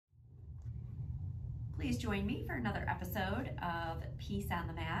Please join me for another episode of Peace on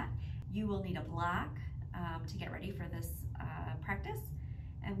the Mat. You will need a block to get ready for this practice,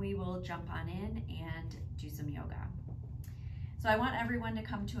 and we will jump on in and do some yoga. So I want everyone to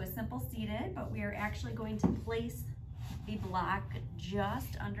come to a simple seated, but we are actually going to place the block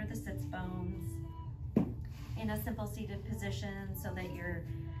just under the sits bones in a simple seated position so that your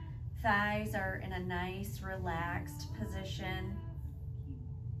thighs are in a nice relaxed position.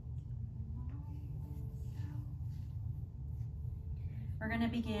 We're going to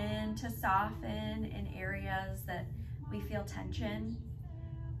begin to soften in areas that we feel tension,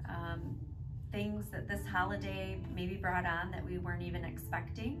 things that this holiday maybe brought on that we weren't even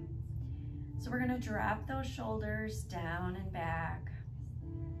expecting. So we're going to drop those shoulders down and back.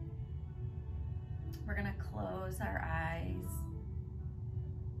 We're going to close our eyes,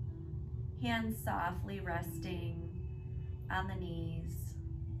 hands softly resting on the knees.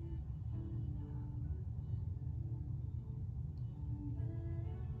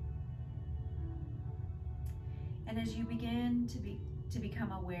 And as you begin to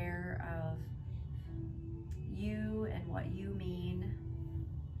become aware of you and what you mean,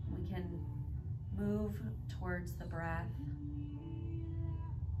 we can move towards the breath.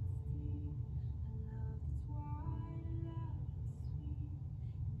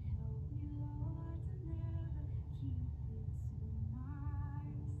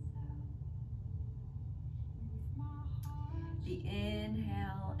 The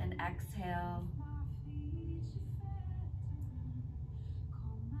inhale and exhale.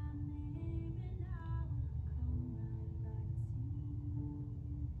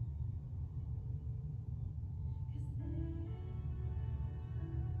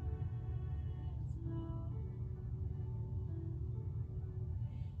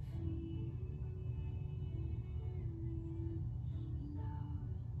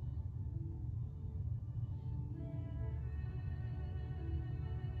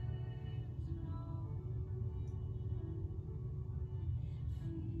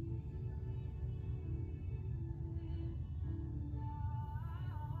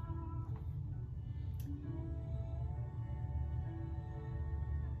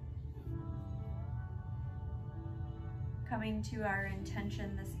 Coming to our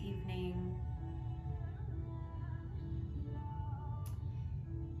intention this evening.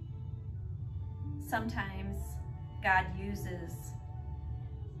 Sometimes God uses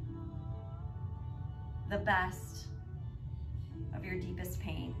the best of your deepest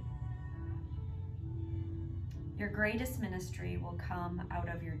pain. Your greatest ministry will come out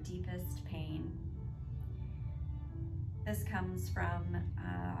of your deepest pain. This comes from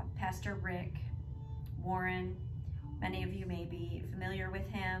Pastor Rick Warren. Many of you may be familiar with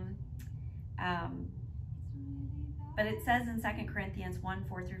him. But it says in 2 Corinthians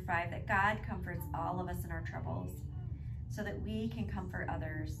 1:4-5 that God comforts all of us in our troubles so that we can comfort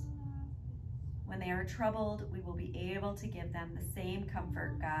others. When they are troubled, we will be able to give them the same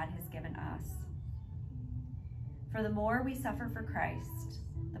comfort God has given us. For the more we suffer for Christ,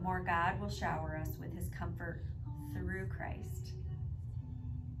 the more God will shower us with his comfort through Christ.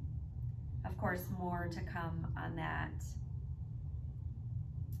 Of course, more to come on that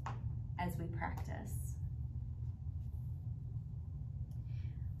as we practice.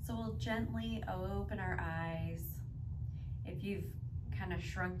 So we'll gently open our eyes. If you've kind of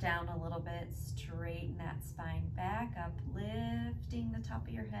shrunk down a little bit, straighten that spine back up, lifting the top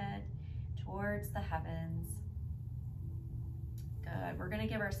of your head towards the heavens. Good. We're going to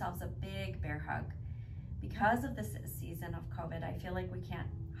give ourselves a big bear hug. Because of this season of COVID, I feel like we can't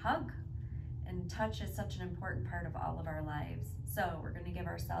hug, and touch is such an important part of all of our lives. So we're going to give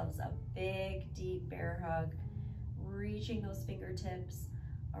ourselves a big, deep bear hug, reaching those fingertips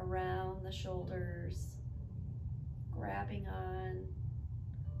around the shoulders, grabbing on,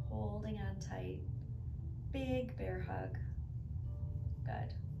 holding on tight. Big bear hug.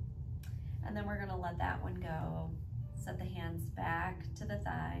 Good. And then we're going to let that one go. Set the hands back to the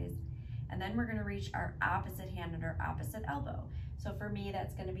thighs. And then we're going to reach our opposite hand and our opposite elbow. So for me,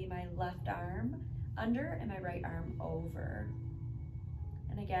 that's going to be my left arm under and my right arm over.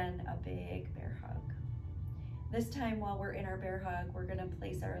 And again, a big bear hug. This time while we're in our bear hug, we're going to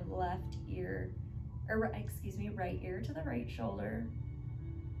place our right ear to the right shoulder.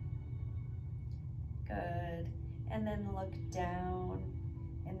 Good. And then look down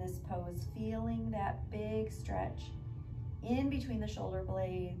in this pose, feeling that big stretch in between the shoulder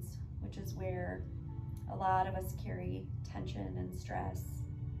blades, which is where a lot of us carry tension and stress.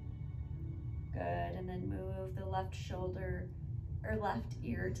 Good, and then move the left shoulder or left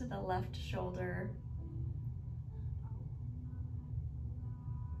ear to the left shoulder.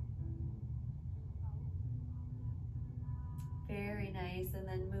 Very nice. And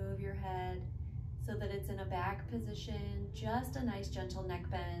then move your head so that it's in a back position. Just a nice gentle neck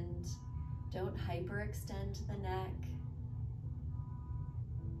bend. Don't hyperextend the neck.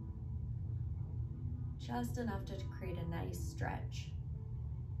 Just enough to create a nice stretch.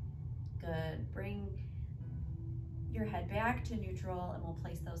 Good. Bring your head back to neutral and we'll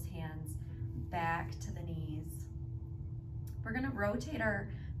place those hands back to the knees. We're going to rotate our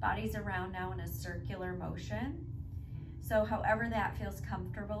bodies around now in a circular motion. So however that feels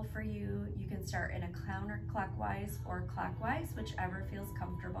comfortable for you, you can start in a counterclockwise or clockwise, whichever feels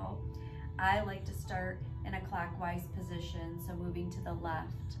comfortable. I like to start in a clockwise position, so moving to the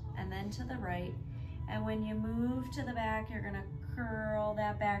left and then to the right. And when you move to the back, you're going to curl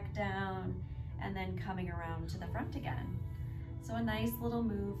that back down and then coming around to the front again. So a nice little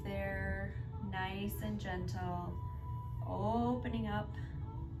move there, nice and gentle, opening up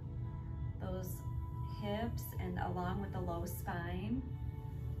those hips and along with the low spine.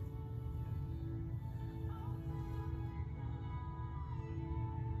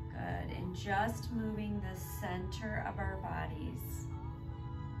 Good, and just moving the center of our bodies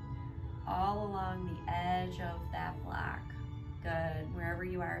all along the edge of that block. Good, wherever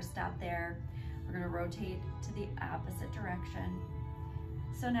you are, stop there. We're gonna rotate to the opposite direction.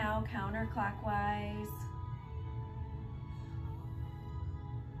 So now counterclockwise,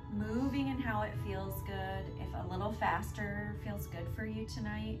 moving in how it feels good. If a little faster feels good for you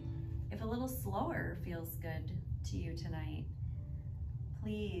tonight, if a little slower feels good to you tonight,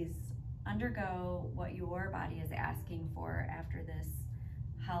 please undergo what your body is asking for after this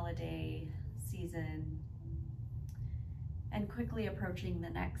holiday season and quickly approaching the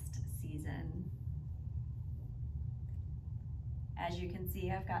next season. As you can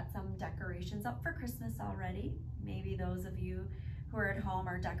see, I've got some decorations up for Christmas already. Maybe those of you who are at home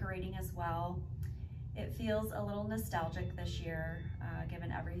are decorating as well. It feels a little nostalgic this year,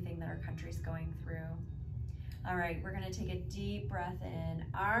 given everything that our country's going through. All right, we're gonna take a deep breath in,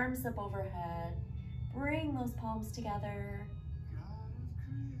 arms up overhead, bring those palms together,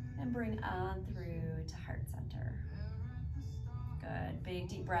 and bring on through to heart center. Good, big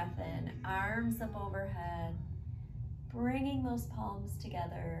deep breath in, arms up overhead, bringing those palms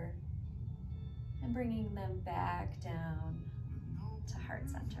together and bringing them back down to heart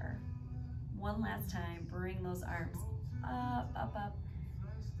center. One last time, bring those arms up, up, up,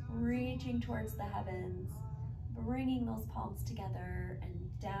 reaching towards the heavens, bringing those palms together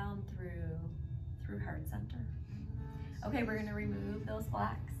and down through heart center. Okay, we're gonna remove those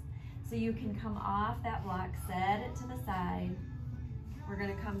blocks. So you can come off that block, set it to the side. We're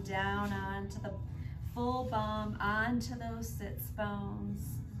gonna come down onto the full bum, onto those sits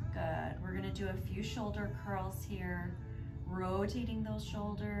bones. Good, we're gonna do a few shoulder curls here, rotating those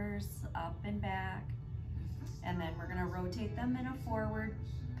shoulders up and back. And then we're gonna rotate them in a forward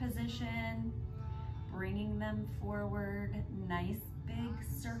position, bringing them forward, nice big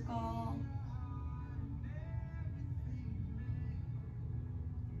circle.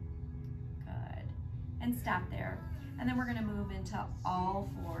 Good, and stop there. And then we're gonna move into all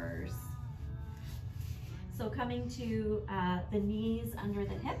fours. So coming to the knees under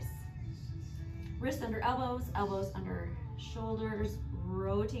the hips, wrists under elbows, elbows under shoulders,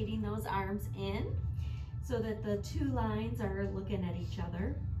 rotating those arms in so that the two lines are looking at each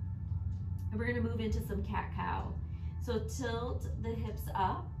other. And we're gonna move into some cat-cow. So tilt the hips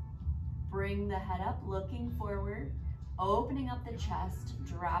up, bring the head up, looking forward, opening up the chest,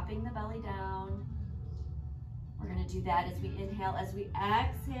 dropping the belly down. We're gonna do that as we inhale. As we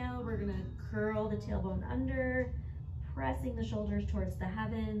exhale, we're gonna curl the tailbone under, pressing the shoulders towards the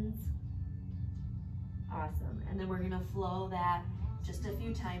heavens. Awesome, and then we're gonna flow that just a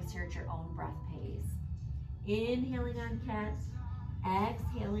few times here at your own breath pace. Inhaling on cat,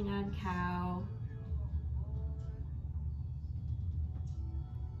 exhaling on cow.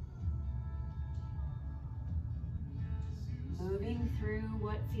 Moving through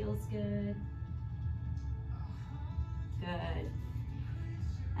what feels good. Good.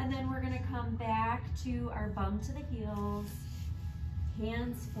 And then we're gonna come back to our bum to the heels,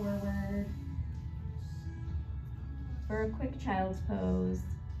 hands forward for a quick child's pose.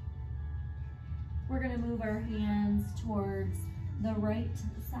 We're gonna move our hands towards the right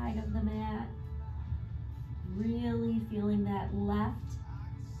side of the mat, really feeling that left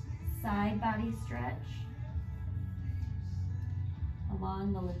side body stretch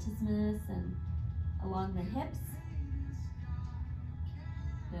along the latissimus and along the hips.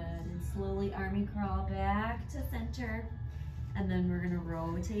 Good, and slowly army crawl back to center. And then we're gonna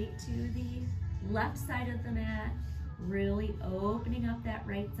rotate to the left side of the mat, really opening up that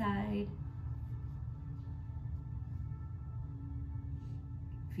right side.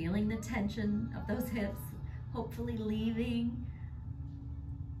 feeling the tension of those hips, hopefully leaving.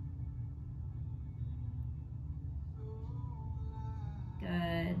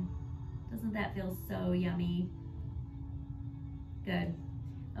 Good. Doesn't that feel so yummy? Good.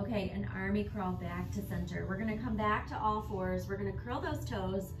 Okay, an army crawl back to center. We're gonna come back to all fours. We're gonna curl those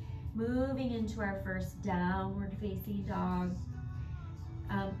toes, moving into our first downward facing dog.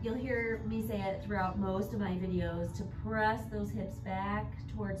 You'll hear me say it throughout most of my videos to press those hips back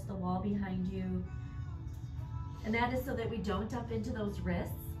towards the wall behind you. And that is so that we don't dump into those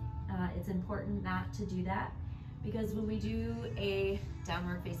wrists. It's important not to do that, because when we do a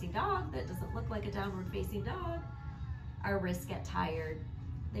downward facing dog that doesn't look like a downward facing dog, our wrists get tired.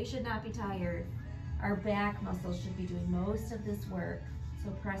 They should not be tired. Our back muscles should be doing most of this work.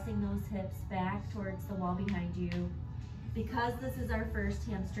 So pressing those hips back towards the wall behind you. Because this is our first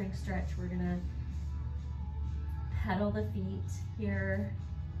hamstring stretch, we're gonna pedal the feet here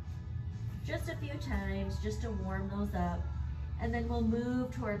just a few times just to warm those up. And then we'll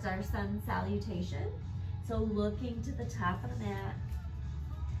move towards our sun salutation. So looking to the top of the mat,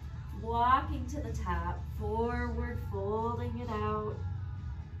 walking to the top, forward, folding it out.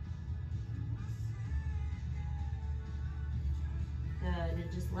 Good,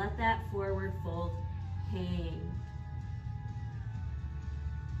 and just let that forward fold hang.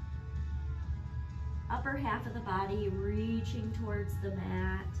 Upper half of the body reaching towards the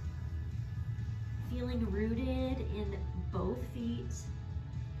mat. Feeling rooted in both feet.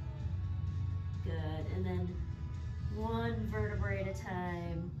 Good, and then one vertebrae at a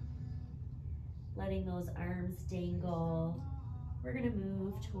time. Letting those arms dangle. We're gonna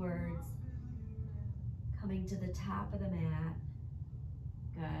move towards coming to the top of the mat.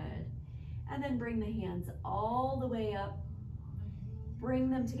 Good. And then bring the hands all the way up. Bring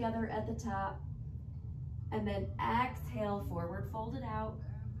them together at the top. And then exhale, forward, fold it out.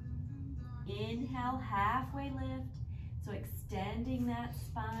 Inhale, halfway lift. So extending that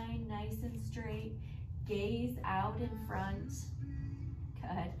spine nice and straight. Gaze out in front.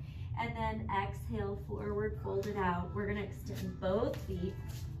 Good. And then exhale, forward, fold it out. We're gonna extend both feet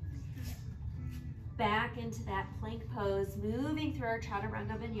back into that plank pose, moving through our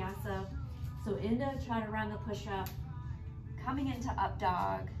Chaturanga Vinyasa. So into Chaturanga push-up, coming into up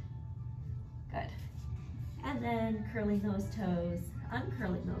dog. Good. And then curling those toes,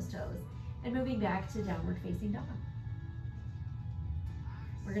 uncurling those toes, and moving back to downward facing dog.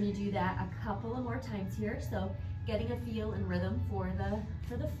 We're gonna do that a couple of more times here. So getting a feel and rhythm for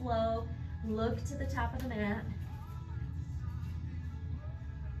the flow. Look to the top of the mat.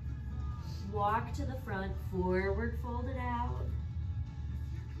 Walk to the front, forward, fold it out.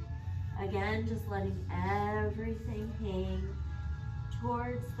 Again, just letting everything hang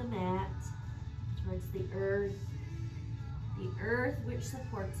towards the mat, towards the earth which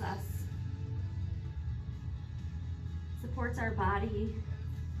supports us, supports our body,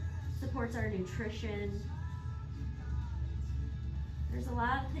 supports our nutrition. There's a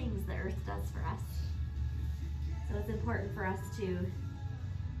lot of things the earth does for us. So it's important for us to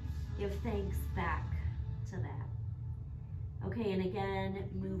give thanks back to that. Okay, and again,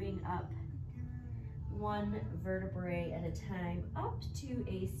 moving up one vertebrae at a time up to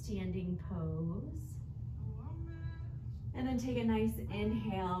a standing pose. And then take a nice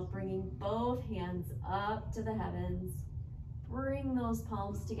inhale, bringing both hands up to the heavens. Bring those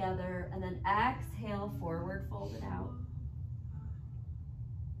palms together, and then exhale, forward, fold it out.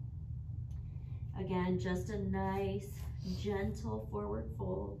 Again, just a nice, gentle forward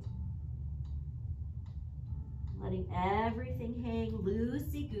fold. Letting everything hang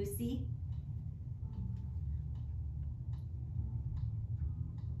loosey-goosey.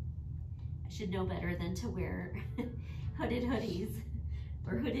 I should know better than to wear hooded hoodies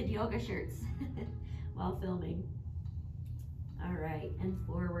or hooded yoga shirts while filming. All right, and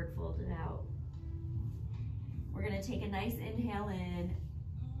forward fold it out. We're gonna take a nice inhale in,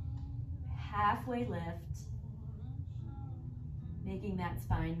 halfway lift, making that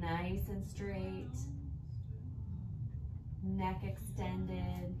spine nice and straight. Neck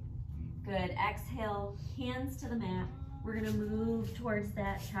extended. Good. Exhale, hands to the mat. We're gonna move towards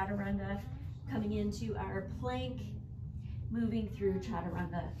that Chaturanga, coming into our plank, moving through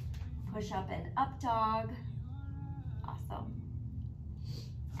Chaturanga, push up and up dog. Awesome.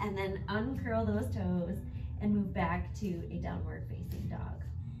 And then uncurl those toes and move back to a downward facing dog.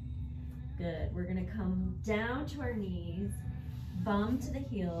 Good. We're gonna come down to our knees, bum to the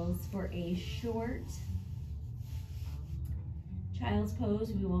heels for a short child's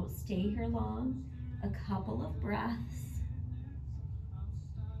pose. We won't stay here long. A couple of breaths.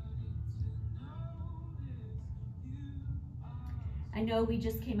 I I know we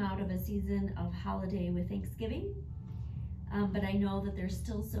just came out of a season of holiday with Thanksgiving, but I know that there's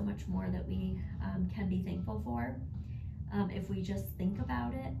still so much more that we can be thankful for if we just think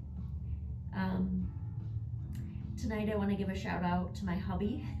about it. Tonight I want to give a shout out to my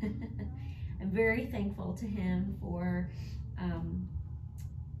hubby. I'm very thankful to him for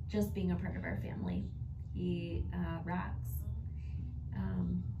just being a part of our family. He rocks.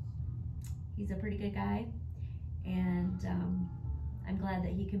 He's a pretty good guy, and I'm glad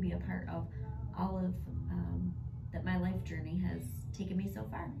that he can be a part of all of that my life journey has taken me so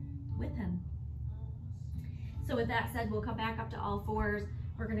far with him. So with that said, we'll come back up to all fours.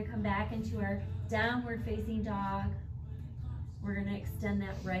 We're going to come back into our downward facing dog. We're going to extend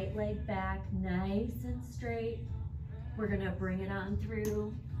that right leg back nice and straight. We're going to bring it on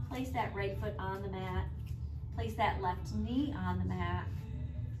through. Place that right foot on the mat. Place that left knee on the mat.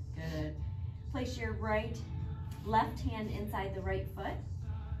 Good. Place your left hand inside the right foot.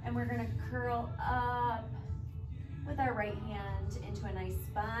 And we're going to curl up with our right hand into a nice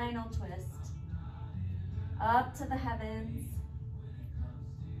spinal twist. Up to the heavens.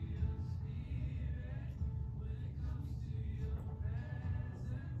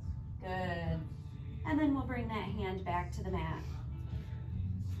 Good. And then we'll bring that hand back to the mat.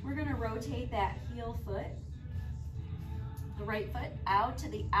 We're going to rotate that heel foot, the right foot, out to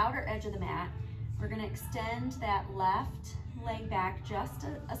the outer edge of the mat. We're going to extend that left leg back just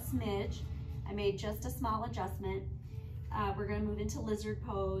a smidge. I made just a small adjustment. We're going to move into lizard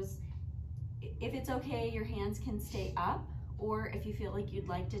pose. If it's okay, your hands can stay up, or if you feel like you'd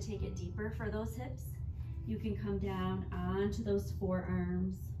like to take it deeper for those hips, you can come down onto those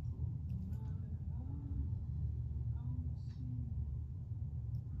forearms.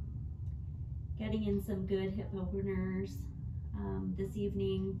 Getting in some good hip openers this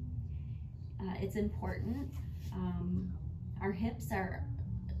evening. It's important. Our hips are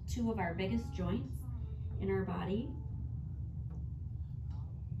two of our biggest joints in our body.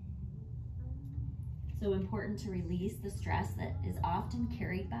 So important to release the stress that is often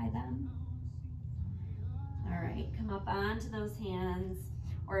carried by them. All right, come up onto those hands,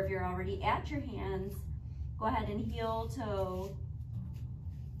 or if you're already at your hands, go ahead and heel toe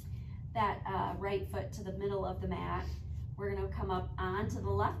that right foot to the middle of the mat. We're gonna come up onto the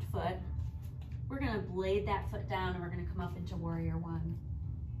left foot. We're gonna blade that foot down, and we're gonna come up into warrior one.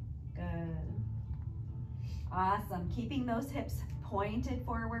 Good. Awesome. Keeping those hips pointed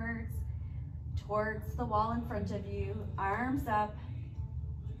forwards towards the wall in front of you. Arms up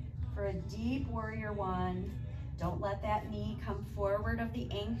for a deep warrior one. Don't let that knee come forward of the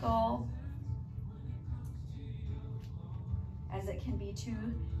ankle, as it can be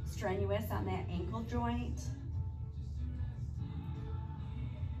too strenuous on that ankle joint.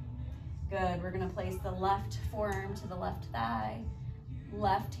 Good. We're going to place the left forearm to the left thigh,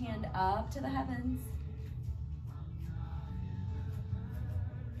 left hand up to the heavens.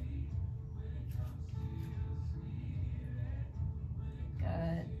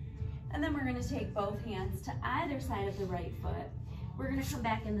 Good. And then we're going to take both hands to either side of the right foot. We're going to come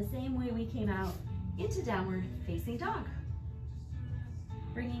back in the same way we came out into downward facing dog.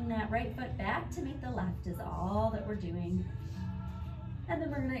 Bringing that right foot back to meet the left is all that we're doing. And then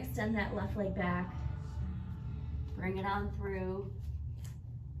we're going to extend that left leg back. Bring it on through.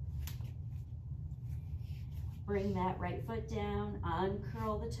 Bring that right foot down,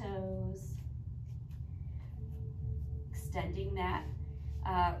 uncurl the toes. Extending that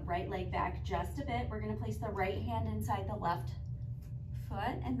right leg back just a bit. We're going to place the right hand inside the left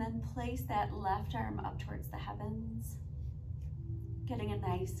foot, and then place that left arm up towards the heavens. Getting a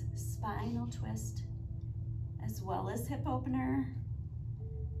nice spinal twist as well as hip opener.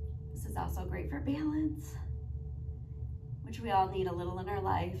 This is also great for balance, which we all need a little in our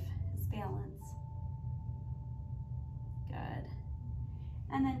life, is balance. Good.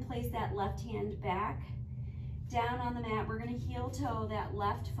 And then place that left hand back down on the mat. We're going to heel toe that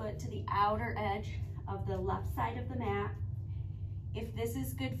left foot to the outer edge of the left side of the mat. If this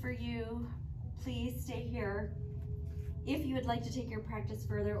is good for you, please stay here. If you would like to take your practice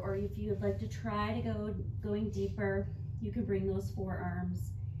further, or if you would like to try to going deeper, you can bring those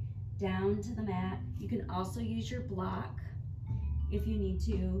forearms down to the mat. You can also use your block if you need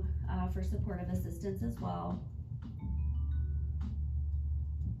to for supportive assistance as well.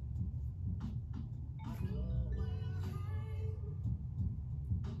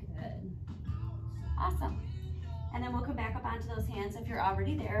 Good. Awesome. And then we'll come back up onto those hands. If you're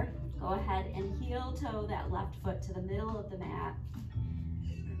already there, go ahead and heel toe that left foot to the middle of the mat.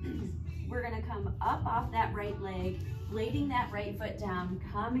 We're gonna come up off that right leg, blading that right foot down,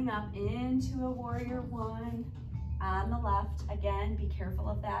 coming up into a warrior one. on the left. Again, be careful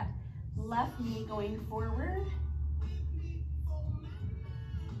of that left knee going forward.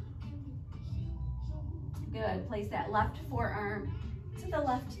 Good. Place that left forearm to the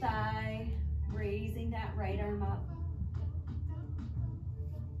left thigh, raising that right arm up.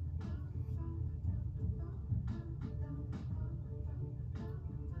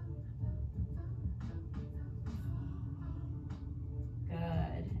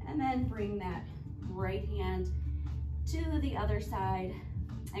 Good. And then bring that right hand to the other side.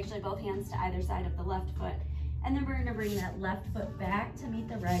 Actually, both hands to either side of the left foot. And then we're going to bring that left foot back to meet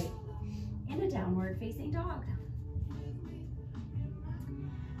the right in a downward facing dog.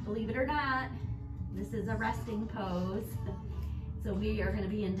 Believe it or not, this is a resting pose. So we are going to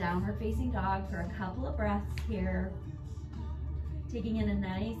be in downward facing dog for a couple of breaths here. Taking in a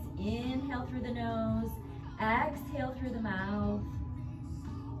nice inhale through the nose, exhale through the mouth.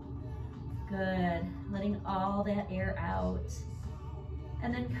 Good. Letting all that air out.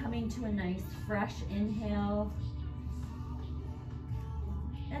 And then coming to a nice fresh inhale.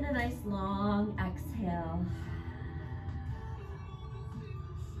 And a nice long exhale.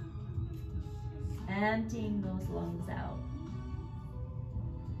 Emptying those lungs out.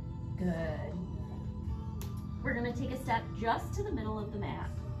 Good. We're going to take a step just to the middle of the mat.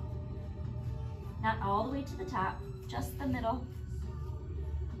 Not all the way to the top, just the middle.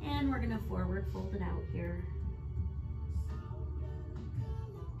 And we're going to forward fold it out here.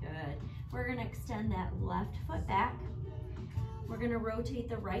 Good. We're going to extend that left foot back. We're going to rotate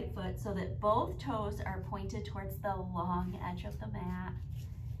the right foot so that both toes are pointed towards the long edge of the mat.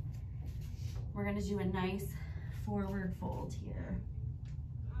 We're going to do a nice forward fold here.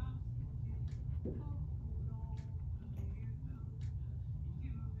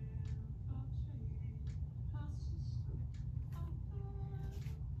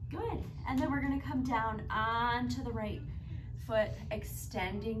 Good. And then we're going to come down onto the right foot,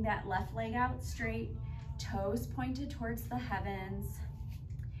 extending that left leg out straight, toes pointed towards the heavens.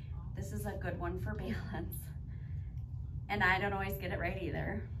 This is a good one for balance. And I don't always get it right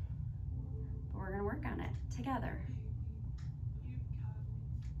either. But we're going to work on it together.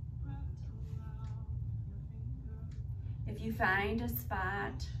 If you find a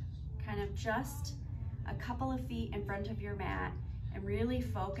spot kind of just a couple of feet in front of your mat and really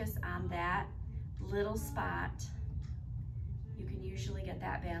focus on that little spot, you can usually get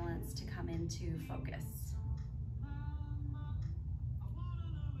that balance to come into focus.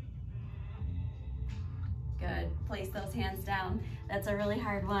 Good. Place those hands down. That's a really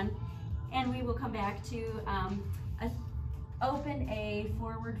hard one. And we will come back to open a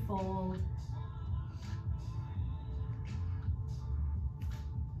forward fold.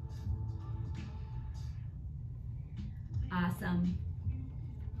 Awesome.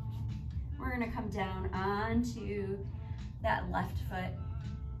 We're going to come down onto that left foot.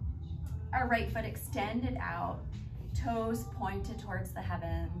 Our right foot extended out, toes pointed towards the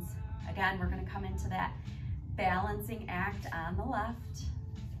heavens. Again, we're going to come into that balancing act on the left.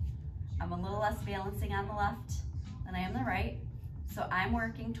 I'm a little less balancing on the left than I am the right, so I'm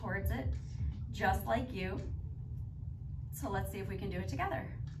working towards it just like you. So let's see if we can do it together.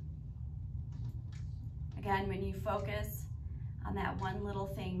 Again, when you focus on that one little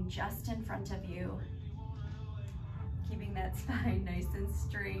thing just in front of you, keeping that spine nice and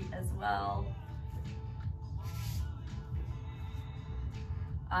straight as well.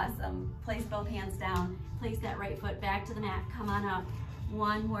 Awesome. Place both hands down. Place that right foot back to the mat. Come on up.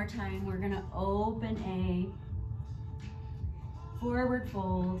 One more time. We're going to open a forward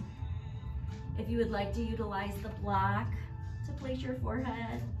fold. If you would like to utilize the block to place your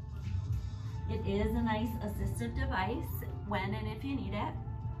forehead, it is a nice assistive device when and if you need it.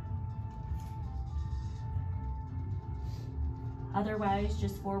 Otherwise,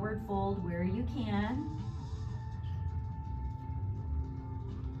 just forward fold where you can.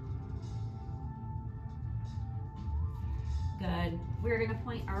 Good. We're going to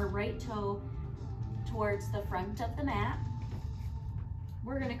point our right toe towards the front of the mat.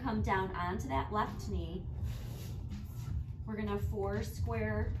 We're going to come down onto that left knee. We're going to four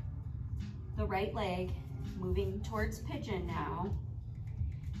square the right leg, moving towards pigeon now.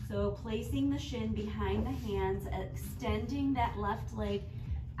 So placing the shin behind the hands, extending that left leg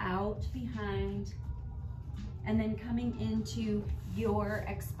out behind, and then coming into your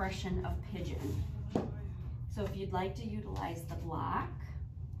expression of pigeon. So if you'd like to utilize the block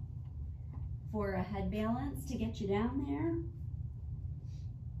for a head balance to get you down there,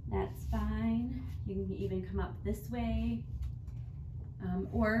 that's fine. You can even come up this way.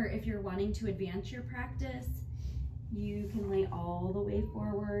 Or if you're wanting to advance your practice, you can lay all the way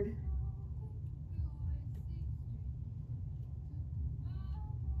forward.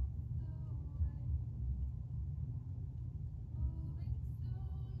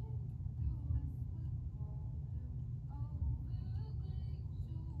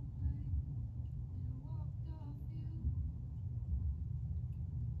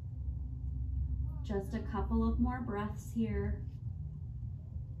 Just a couple of more breaths here.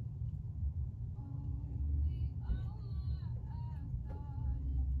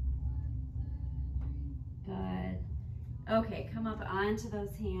 Good. Okay, come up onto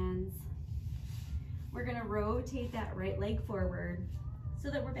those hands. We're gonna rotate that right leg forward so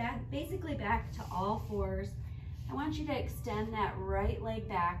that we're basically back to all fours. I want you to extend that right leg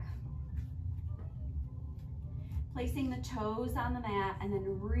back, placing the toes on the mat and then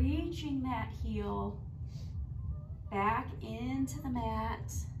reaching that heel back into the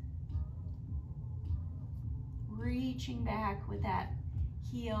mat. Reaching back with that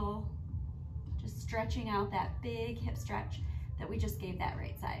heel, just stretching out that big hip stretch that we just gave that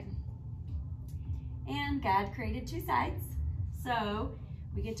right side. And God created two sides, so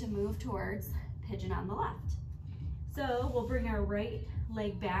we get to move towards pigeon on the left. So we'll bring our right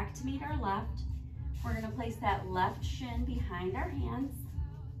leg back to meet our left. We're gonna place that left shin behind our hands.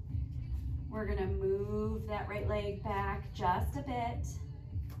 We're gonna move that right leg back just a bit.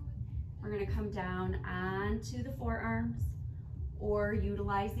 We're gonna come down onto the forearms, or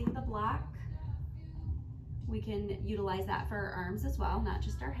utilizing the block. We can utilize that for our arms as well, not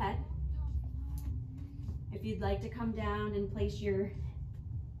just our head. If you'd like to come down and place your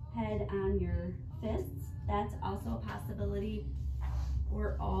head on your fists, that's also a possibility,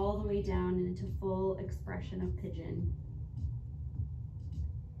 or all the way down into full expression of pigeon.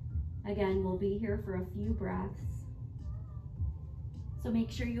 Again, we'll be here for a few breaths. So make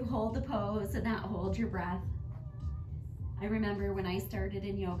sure you hold the pose and not hold your breath. I remember when I started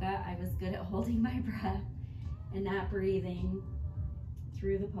in yoga, I was good at holding my breath and not breathing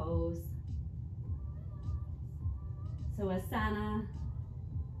through the pose. So asana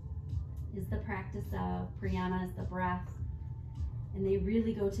is the practice of, pranayama is the breath, and they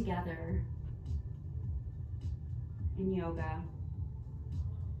really go together in yoga.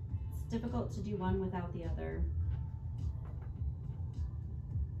 It's difficult to do one without the other.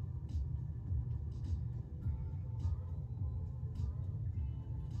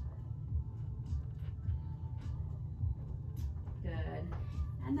 Good.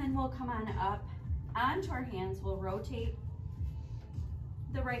 And then we'll come on up onto our hands. We'll rotate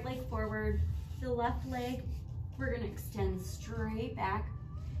the right leg forward. The left leg, we're gonna extend straight back,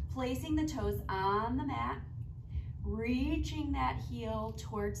 placing the toes on the mat, reaching that heel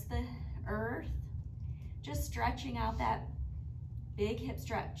towards the earth, just stretching out that big hip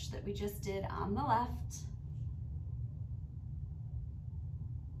stretch that we just did on the left.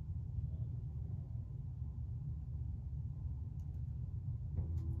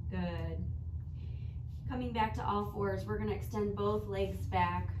 Good. Coming back to all fours, we're gonna extend both legs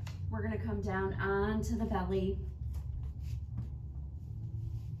back. We're gonna come down onto the belly.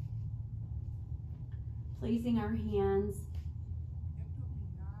 Placing our hands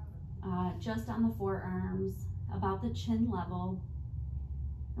just on the forearms, about the chin level.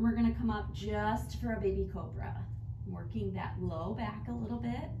 And we're gonna come up just for a baby cobra, working that low back a little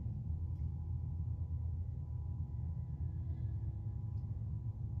bit.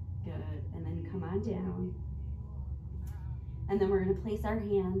 Good, and then come on down. And then we're gonna place our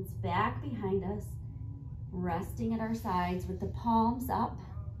hands back behind us, resting at our sides with the palms up,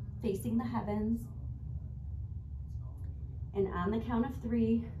 facing the heavens. And on the count of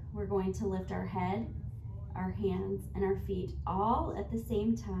 3, we're going to lift our head, our hands, and our feet all at the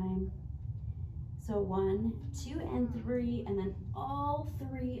same time. So 1, 2, and 3, and then all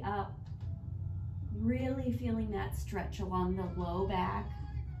 3 up. Really feeling that stretch along the low back.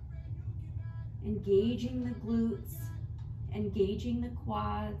 Engaging the glutes, engaging the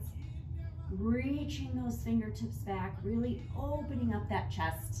quads, reaching those fingertips back, really opening up that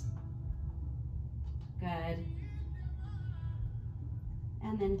chest. Good.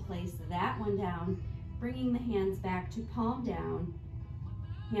 And then place that one down, bringing the hands back to palm down,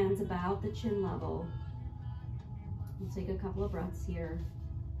 hands about the chin level. We'll take a couple of breaths here.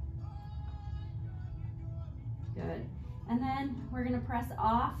 Good. And then we're gonna press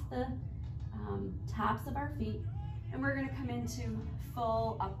off the tops of our feet, and we're gonna come into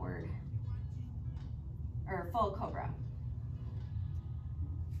full upward, or full cobra.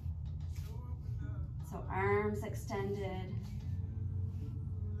 So arms extended,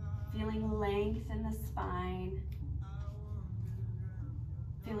 feeling length in the spine,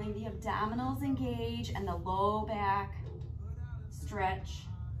 feeling the abdominals engage and the low back stretch.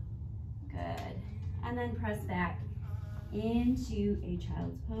 Good. And then press back into a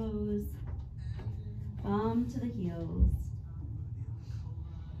child's pose. Bum to the heels.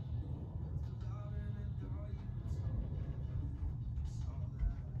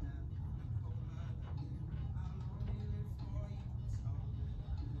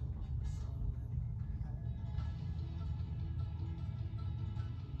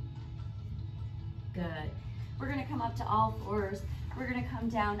 Good. We're gonna come up to all fours. We're gonna come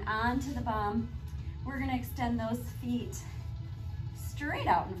down onto the bum. We're gonna extend those feet straight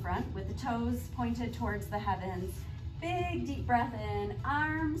out in front with the toes pointed towards the heavens. Big deep breath in,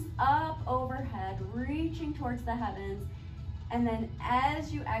 arms up overhead, reaching towards the heavens. And then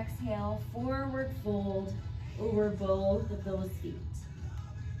as you exhale, forward fold over both of those feet.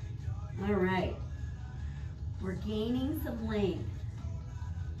 All right, we're gaining some length.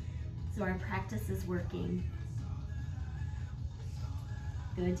 So our practice is working.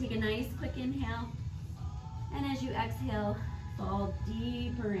 Good, take a nice quick inhale. And as you exhale, fall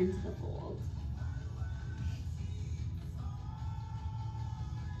deeper into the fold.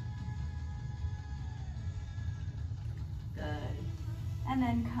 Good. And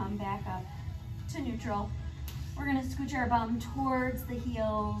then come back up to neutral. We're gonna scooch our bum towards the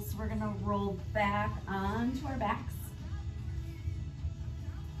heels. We're gonna roll back onto our backs.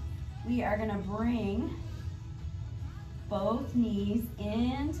 We are gonna bring both knees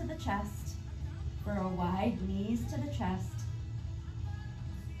into the chest for a wide knees to the chest.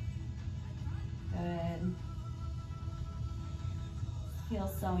 Good.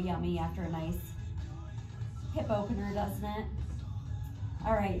 Feels so yummy after a nice hip opener, doesn't it?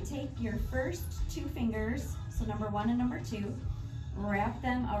 All right, take your first two fingers, so number one and number two, wrap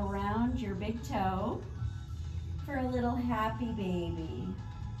them around your big toe for a little happy baby.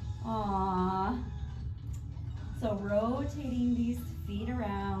 Aww. So rotating these feet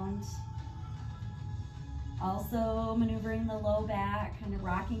around, also maneuvering the low back, kind of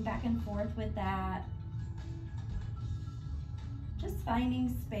rocking back and forth with that. Just finding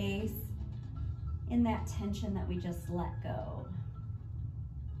space in that tension that we just let go.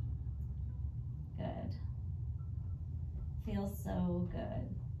 Good. Feels so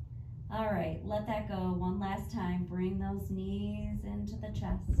good. All right, let that go one last time. Bring those knees into the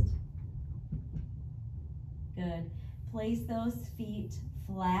chest. Good. Place those feet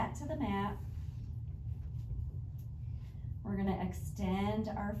flat to the mat. We're gonna extend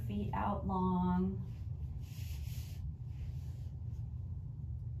our feet out long.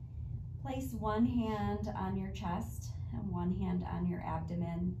 Place one hand on your chest and one hand on your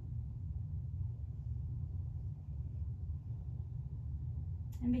abdomen.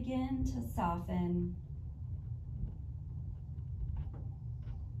 And begin to soften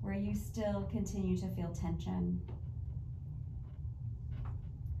where you still continue to feel tension.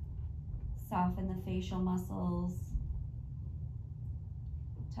 Soften the facial muscles.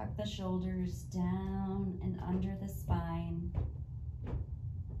 Tuck the shoulders down and under the spine.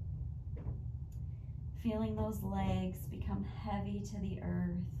 Feeling those legs become heavy to the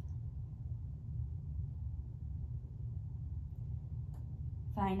earth.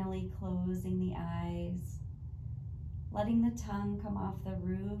 Finally closing the eyes, letting the tongue come off the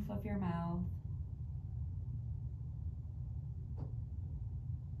roof of your mouth.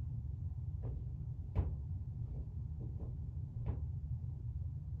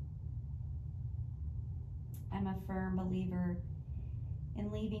 I'm a firm believer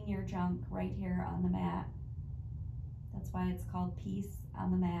in leaving your junk right here on the mat. That's why it's called Peace on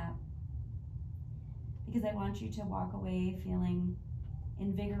the Mat. Because I want you to walk away feeling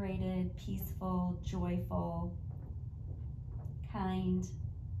invigorated, peaceful, joyful, kind.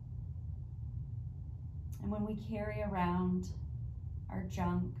 And when we carry around our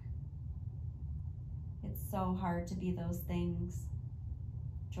junk, it's so hard to be those things,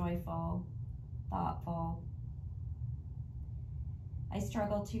 joyful, thoughtful. I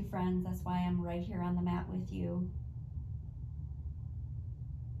struggle too, friends. That's why I'm right here on the mat with you.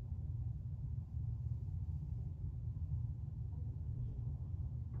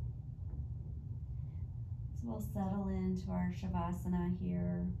 So we'll settle into our Shavasana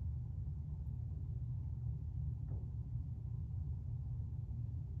here.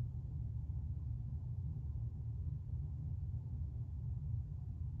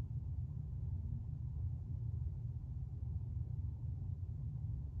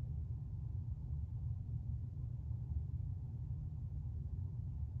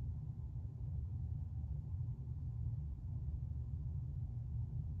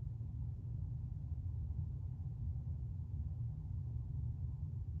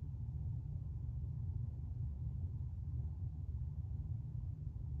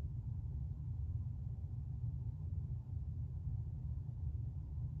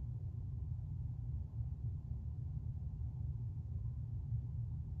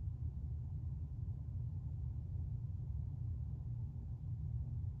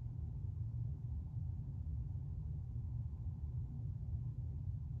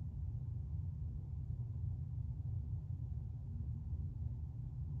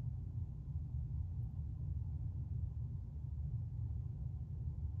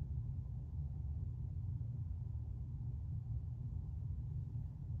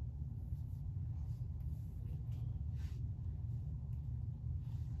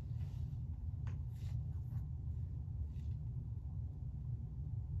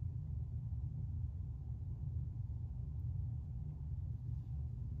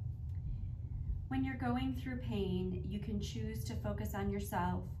 When you're going through pain, you can choose to focus on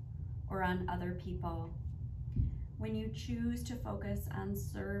yourself or on other people. When you choose to focus on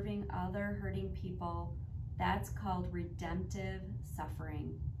serving other hurting people, that's called redemptive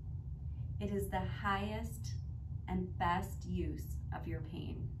suffering. It is the highest and best use of your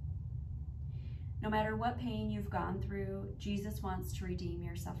pain. No matter what pain you've gone through, Jesus wants to redeem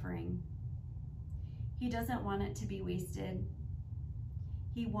your suffering. He doesn't want it to be wasted.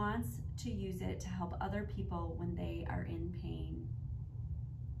 He wants to use it to help other people when they are in pain.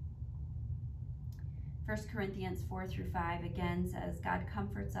 1 Corinthians 4-5 again says, God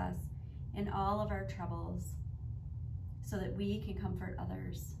comforts us in all of our troubles so that we can comfort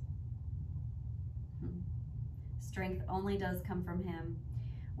others. Strength only does come from him.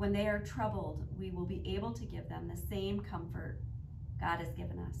 When they are troubled, we will be able to give them the same comfort God has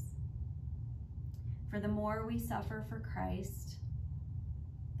given us. For the more we suffer for Christ,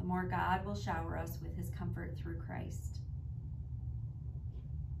 the more God will shower us with his comfort through Christ.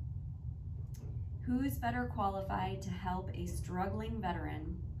 Who's better qualified to help a struggling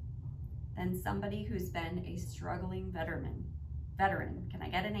veteran than somebody who's been a struggling veteran? Can I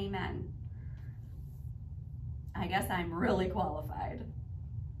get an amen? I guess I'm really qualified.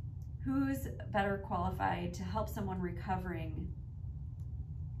 Who's better qualified to help someone recovering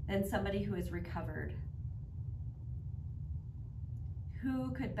than somebody who has recovered?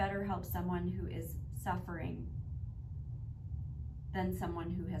 Who could better help someone who is suffering than someone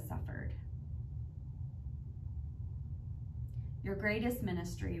who has suffered? Your greatest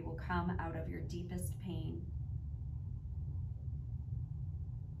ministry will come out of your deepest pain.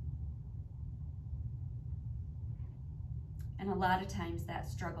 And a lot of times that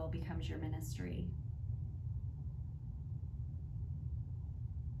struggle becomes your ministry.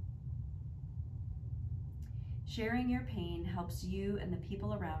 Sharing your pain helps you and the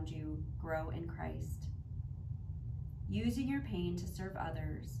people around you grow in Christ. Using your pain to serve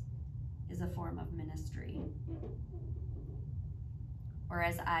others is a form of ministry. Or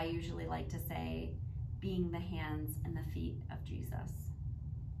as I usually like to say, being the hands and the feet of Jesus.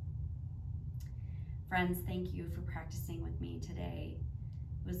 Friends, thank you for practicing with me today.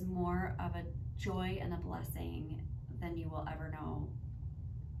 It was more of a joy and a blessing than you will ever know.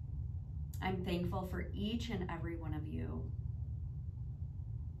 I'm thankful for each and every one of you.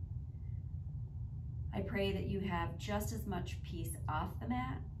 I pray that you have just as much peace off the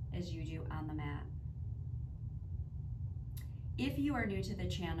mat as you do on the mat. If you are new to the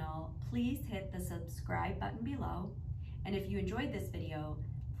channel, please hit the subscribe button below. And if you enjoyed this video,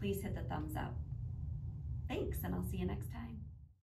 please hit the thumbs up. Thanks, and I'll see you next time.